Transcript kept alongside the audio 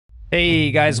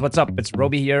Hey guys, what's up? It's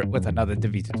Roby here with another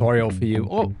Divi tutorial for you.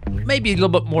 Or maybe a little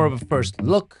bit more of a first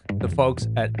look. The folks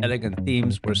at Elegant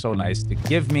Themes were so nice to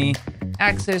give me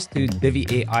access to Divi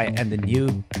AI and the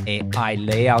new AI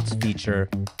Layouts feature,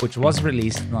 which was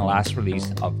released in the last release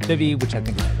of Divi, which I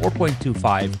think is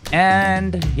 4.25.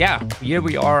 And yeah, here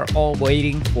we are all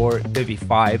waiting for Divi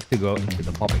 5 to go into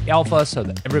the public alpha so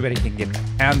that everybody can get their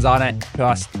hands on it.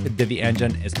 Plus, the Divi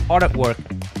Engine is hard at work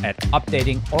at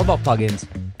updating all of our plugins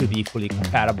to be fully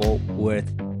compatible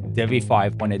with Divi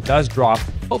 5 when it does drop.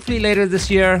 Hopefully later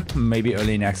this year, maybe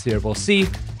early next year, we'll see.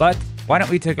 But why don't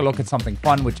we take a look at something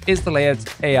fun, which is the Layouts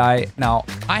AI. Now,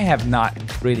 I have not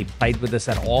really played with this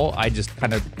at all. I just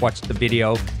kind of watched the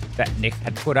video that Nick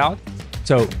had put out.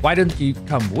 So why don't you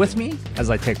come with me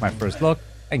as I take my first look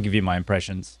and give you my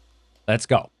impressions. Let's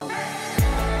go.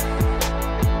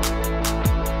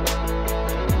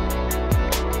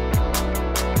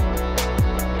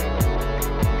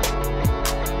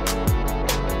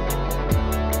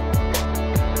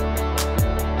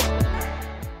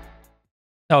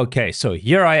 Okay, so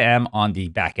here I am on the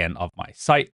back end of my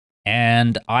site,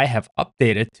 and I have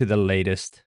updated to the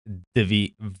latest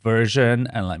Divi version.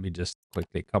 And let me just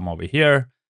quickly come over here,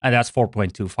 and that's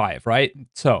 4.25, right?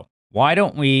 So why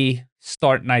don't we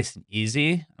start nice and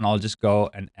easy, and I'll just go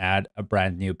and add a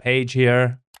brand new page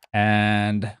here.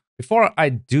 And before I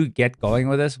do get going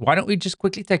with this, why don't we just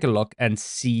quickly take a look and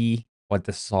see what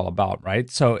this is all about, right?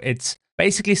 So it's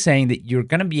basically saying that you're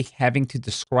going to be having to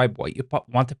describe what you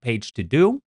want the page to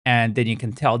do. And then you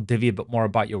can tell Divi a bit more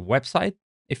about your website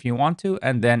if you want to.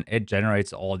 And then it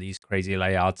generates all these crazy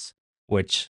layouts,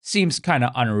 which seems kind of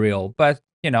unreal. But,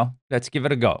 you know, let's give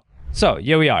it a go. So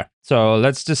here we are. So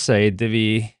let's just say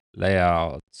Divi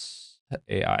Layouts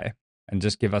AI and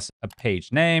just give us a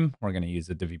page name. We're going to use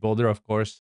the Divi builder, of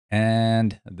course.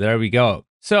 And there we go.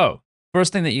 So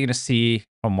first thing that you're going to see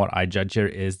from what I judge here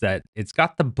is that it's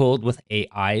got the build with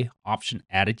AI option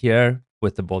added here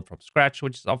with the build from scratch,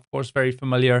 which is of course very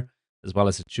familiar, as well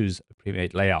as to choose a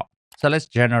pre-made layout. So let's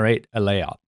generate a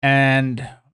layout. And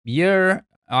here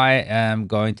I am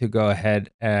going to go ahead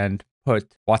and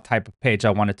put what type of page I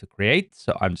wanted to create.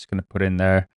 So I'm just going to put in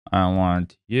there, I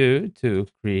want you to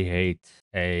create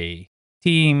a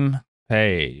theme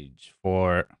page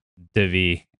for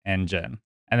Divi Engine.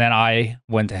 And then I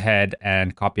went ahead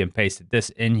and copy and pasted this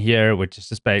in here, which is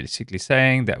just basically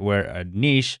saying that we're a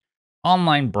niche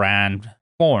online brand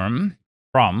form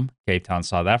from Cape Town,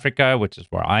 South Africa, which is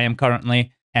where I am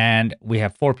currently. And we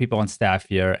have 4 people on staff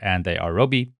here, and they are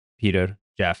Roby, Peter,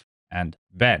 Jeff, and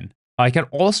Ben. I can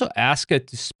also ask it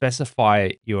to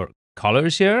specify your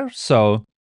colors here. So,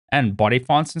 and body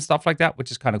fonts and stuff like that, which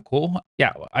is kind of cool.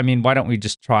 Yeah, I mean, why don't we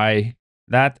just try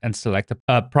that and select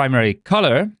a primary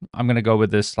color? I'm going to go with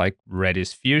this like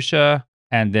reddish fuchsia,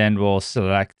 and then we'll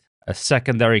select a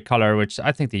secondary color, which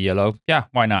I think the yellow. Yeah,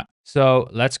 why not? So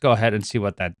let's go ahead and see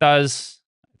what that does.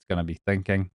 It's going to be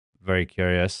thinking. Very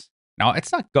curious. Now,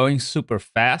 it's not going super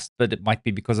fast, but it might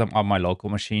be because I'm on my local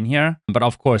machine here. But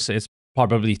of course, it's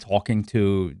probably talking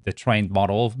to the trained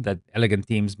model that Elegant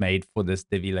Themes made for this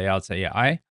Divi Layouts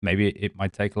AI. Maybe it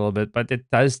might take a little bit, but it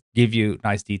does give you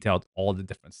nice detail to all the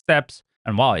different steps.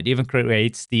 And wow, it even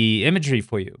creates the imagery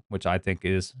for you, which I think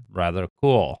is rather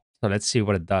cool. So let's see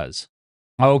what it does.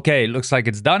 Okay, looks like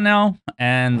it's done now.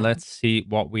 And let's see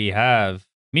what we have.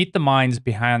 Meet the minds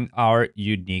behind our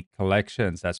unique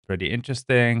collections. That's pretty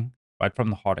interesting. Right from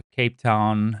the heart of Cape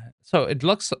Town. So it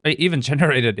looks, it even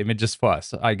generated images for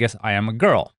us. I guess I am a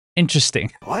girl.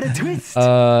 Interesting. What a twist.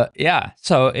 Yeah,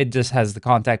 so it just has the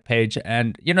contact page.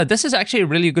 And, you know, this is actually a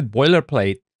really good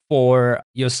boilerplate for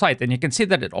your site. And you can see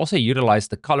that it also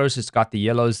utilized the colors. It's got the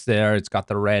yellows there. It's got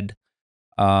the red.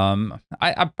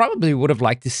 I probably would have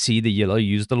liked to see the yellow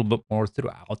used a little bit more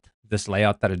throughout this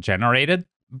layout that it generated.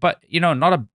 But, you know,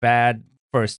 not a bad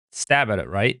first stab at it,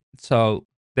 right? So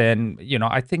then, you know,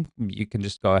 I think you can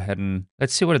just go ahead and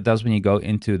let's see what it does when you go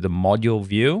into the module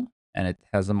view. And it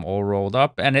has them all rolled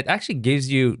up. And it actually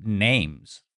gives you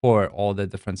names for all the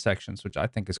different sections, which I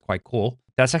think is quite cool.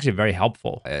 That's actually very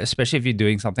helpful, especially if you're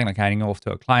doing something like handing off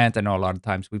to a client. I know a lot of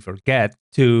times we forget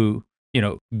to, you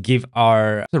know, give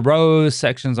the rows,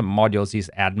 sections, and modules these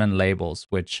admin labels,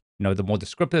 which, you know, the more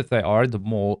descriptive they are, the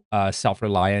more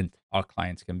self-reliant our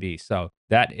clients can be. So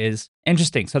that is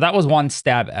interesting. So that was one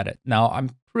stab at it. Now,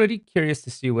 I'm pretty curious to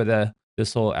see whether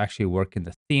this will actually work in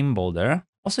the theme builder.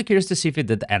 Also curious to see if it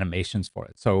did the animations for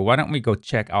it. So why don't we go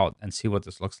check out and see what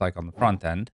this looks like on the front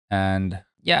end. And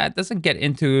yeah, it doesn't get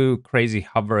into crazy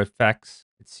hover effects,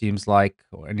 it seems like,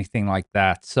 or anything like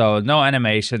that. So no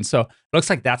animation. So looks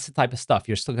like that's the type of stuff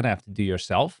you're still going to have to do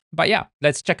yourself. But yeah,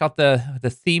 let's check out the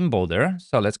theme builder.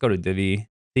 So let's go to Divi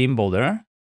theme builder,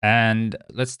 and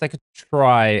let's take a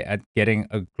try at getting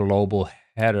a global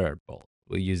header built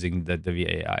using the Divi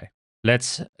AI.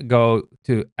 Let's go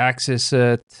to access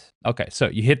it. Okay, so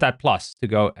you hit that plus to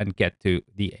go and get to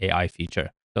the AI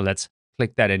feature. So let's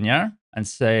click that in here and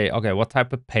say, okay, what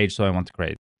type of page do I want to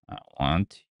create? I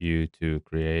want you to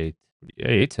create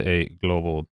a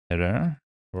global header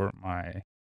for my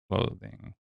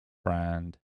clothing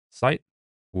brand site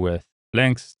with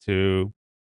links to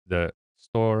the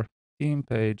store theme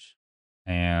page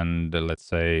and let's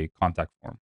say contact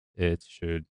form. It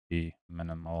should be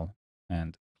minimal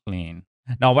and clean.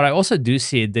 Now, what I also do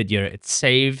see that here, it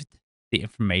saved the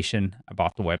information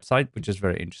about the website, which is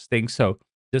very interesting. So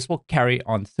this will carry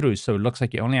on through. So it looks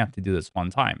like you only have to do this one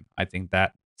time. I think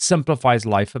that simplifies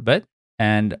life a bit.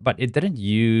 But it didn't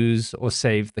use or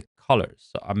save the colors.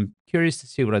 So I'm curious to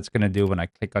see what it's going to do when I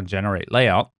click on generate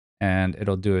layout, and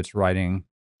it'll do its writing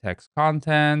text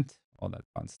content, all that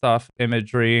fun stuff,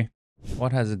 imagery.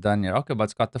 What has it done here? Okay, but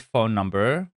it's got the phone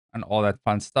number and all that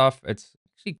fun stuff. It's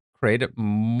actually created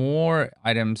more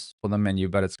items for the menu,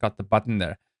 but it's got the button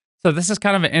there. So this is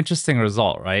kind of an interesting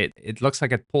result, right? It looks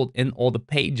like it pulled in all the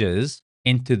pages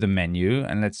into the menu.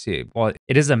 And let's see. Well,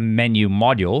 it is a menu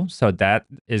module, so that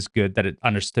is good that it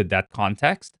understood that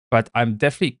context. But I'm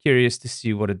definitely curious to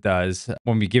see what it does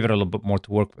when we give it a little bit more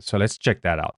to work with. So let's check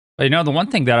that out. But the one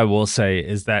thing that I will say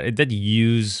is that it did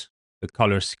use the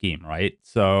color scheme, right?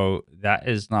 So that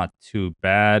is not too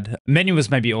bad. Menu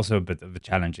was maybe also a bit of a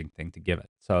challenging thing to give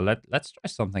it. So let's try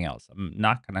something else. I'm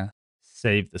not gonna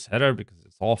save this header because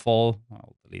it's awful.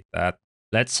 I'll delete that.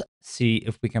 Let's see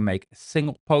if we can make a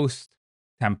single post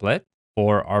template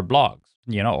for our blogs,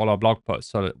 all our blog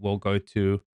posts. So we'll go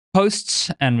to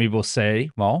posts and we will say,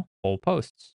 well, all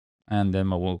posts. And then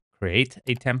we'll create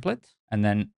a template. And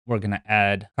then we're going to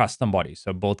add custom body.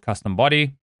 So bold custom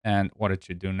body. And what it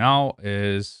should do now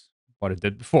is what it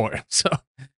did before. So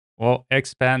we'll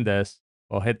expand this.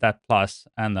 We'll hit that plus,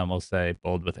 and then we'll say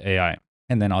bold with AI.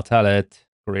 And then I'll tell it,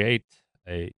 create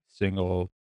a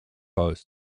single post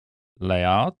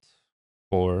layout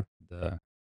for the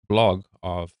blog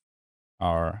of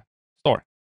our store.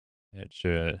 It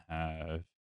should have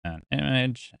an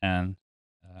image and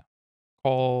a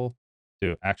call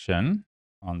to action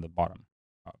on the bottom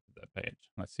of the page.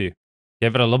 Let's see.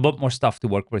 Give it a little bit more stuff to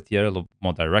work with here, a little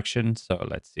more direction. So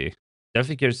let's see.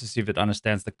 Definitely curious to see if it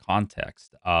understands the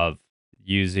context of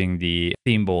using the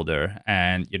theme builder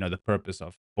and, the purpose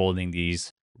of building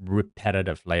these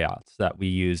repetitive layouts that we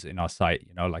use in our site,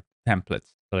 like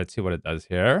templates. So let's see what it does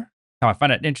here. Now, I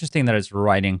find it interesting that it's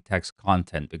writing text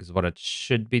content because what it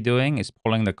should be doing is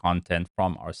pulling the content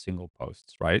from our single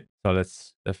posts, right? So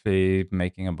let's definitely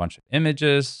making a bunch of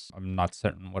images. I'm not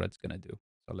certain what it's going to do.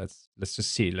 So let's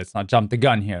just see. Let's not jump the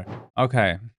gun here.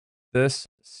 Okay. This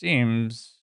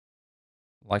seems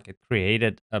like it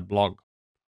created a blog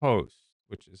post,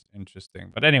 which is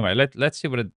interesting. But anyway, let's see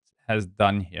what it has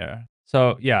done here.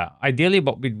 So yeah, ideally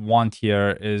what we'd want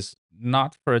here is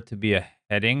not for it to be a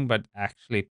heading, but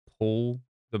actually pull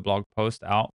the blog post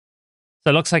out. So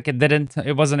it looks like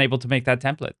it wasn't able to make that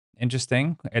template.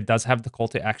 Interesting. It does have the call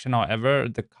to action. However,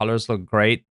 the colors look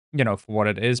great, for what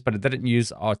it is, but it didn't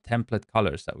use our template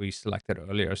colors that we selected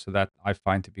earlier. So that I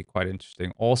find to be quite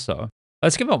interesting also.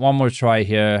 Let's give it one more try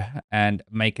here and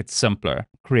make it simpler.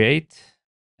 Create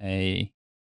a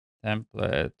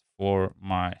template for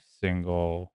my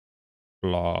single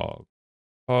blog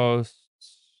posts.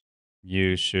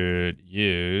 You should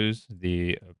use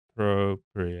the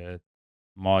appropriate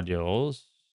modules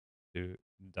to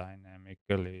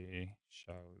dynamically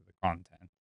show the content.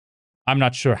 I'm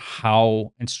not sure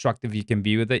how instructive you can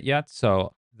be with it yet.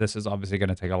 So this is obviously going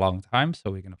to take a long time. So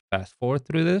we're going to fast forward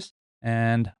through this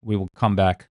and we will come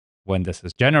back when this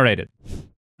is generated.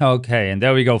 Okay, and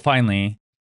there we go. Finally,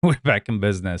 we're back in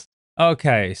business.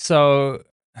 Okay, so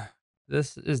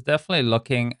this is definitely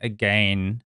looking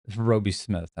again. Roby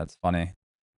Smith, that's funny.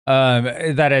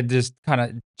 That it just kind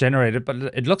of generated, but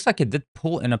it looks like it did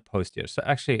pull in a post here. So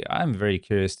actually, I'm very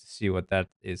curious to see what that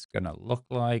is gonna look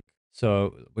like.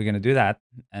 So we're gonna do that,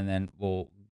 and then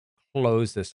we'll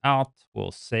close this out.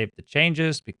 We'll save the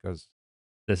changes because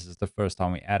this is the first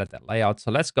time we added that layout.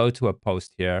 So let's go to a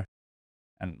post here.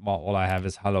 And well, all I have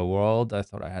is hello world. I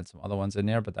thought I had some other ones in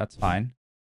there, but that's fine.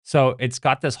 So it's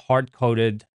got this hard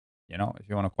coded, if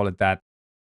you want to call it that,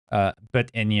 bit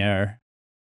in here.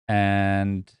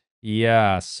 And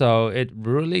yeah, so it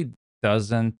really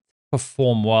doesn't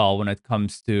perform well when it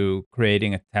comes to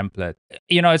creating a template.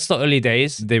 It's the early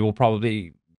days. They will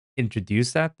probably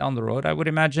introduce that down the road, I would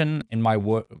imagine. In my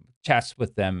chats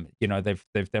with them, they've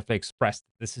definitely expressed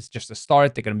this is just a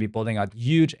start. They're going to be building out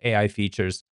huge AI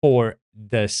features for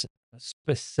this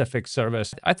specific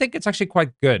service. I think it's actually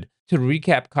quite good to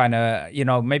recap kind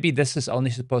of, maybe this is only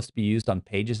supposed to be used on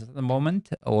pages at the moment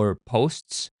or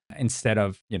posts instead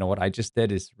of, what I just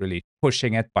did is really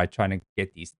pushing it by trying to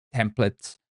get these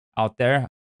templates out there.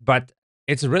 But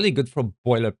it's really good for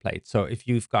boilerplate. So if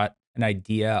you've got an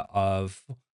idea of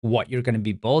what you're going to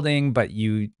be building, but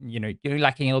you're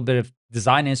lacking a little bit of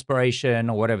design inspiration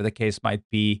or whatever the case might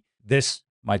be, this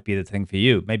might be the thing for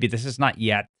you. Maybe this is not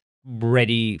yet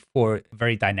ready for a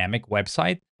very dynamic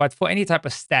website, but for any type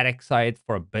of static site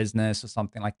for a business or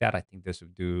something like that, I think this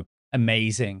would do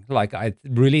amazing. Like, I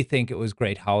really think it was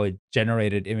great how it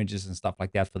generated images and stuff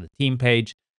like that for the team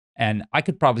page. And I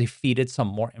could probably feed it some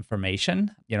more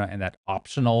information, in that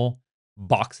optional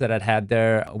box that it had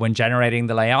there when generating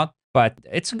the layout. But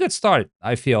it's a good start,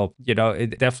 I feel.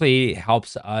 It definitely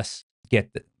helps us get,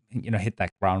 hit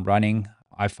that ground running.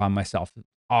 I find myself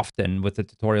often with the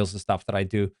tutorials and stuff that I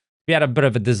do, we had a bit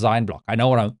of a design block. I know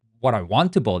what I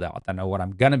want to build out. I know what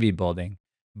I'm gonna be building,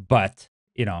 but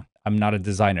I'm not a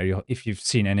designer. If you've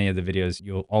seen any of the videos,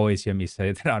 you'll always hear me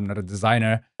say that I'm not a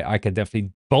designer. I could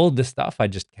definitely build the stuff. I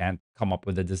just can't come up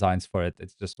with the designs for it.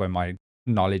 It's just where my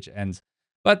knowledge ends.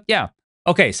 But yeah.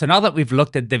 Okay, so now that we've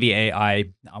looked at Divi AI,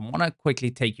 I want to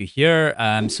quickly take you here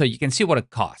so you can see what it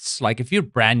costs. Like if you're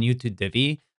brand new to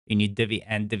Divi, you need Divi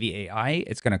and Divi AI,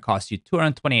 it's going to cost you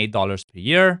 $228 per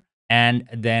year. And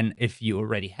then if you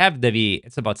already have Divi,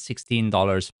 it's about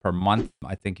 $16 per month.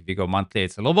 I think if you go monthly,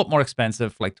 it's a little bit more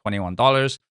expensive, like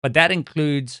 $21. But that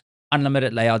includes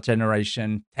unlimited layout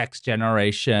generation, text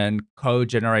generation, code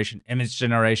generation, image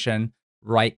generation,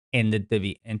 right in the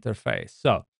Divi interface.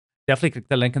 So definitely click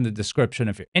the link in the description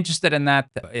if you're interested in that.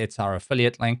 It's our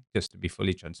affiliate link, just to be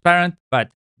fully transparent,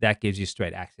 but that gives you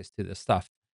straight access to this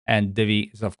stuff. And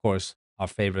Divi is, of course, our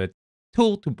favorite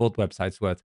tool to build websites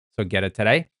with. So get it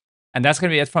today. And that's going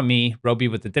to be it from me, Roby,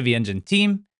 with the Divi Engine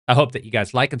team. I hope that you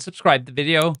guys like and subscribe the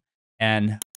video.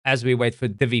 And as we wait for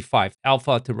Divi 5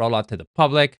 Alpha to roll out to the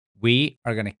public, we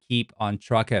are going to keep on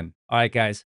trucking. All right,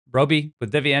 guys. Roby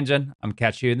with Divi Engine. I'm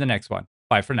catching you in the next one.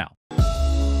 Bye for now.